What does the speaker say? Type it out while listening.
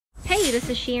this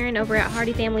is Sharon over at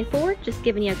Hardy Family Ford, just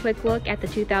giving you a quick look at the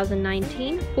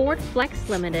 2019 Ford Flex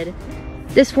Limited.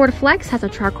 This Ford Flex has a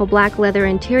charcoal black leather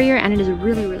interior and it is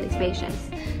really spacious.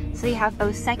 So you have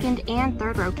both second and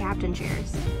third row captain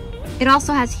chairs. It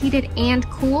also has heated and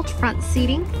cooled front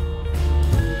seating.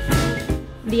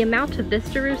 The amount of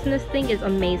vista roofs in this thing is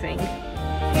amazing.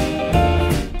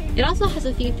 It also has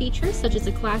a few features such as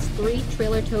a Class 3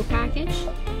 trailer tow package,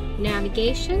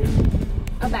 navigation,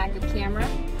 a backup camera.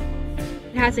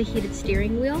 It has a heated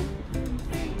steering wheel.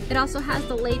 It also has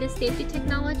the latest safety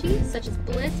technology such as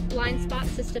Bliss blind spot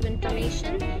system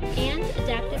information and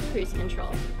adaptive cruise control.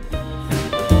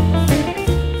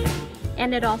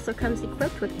 And it also comes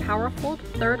equipped with power-fold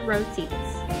third row seats.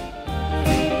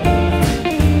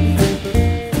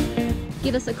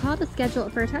 Give us a call to schedule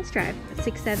it for a test drive at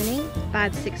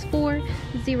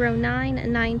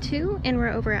 678-564-0992, and we're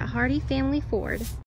over at Hardy Family Ford.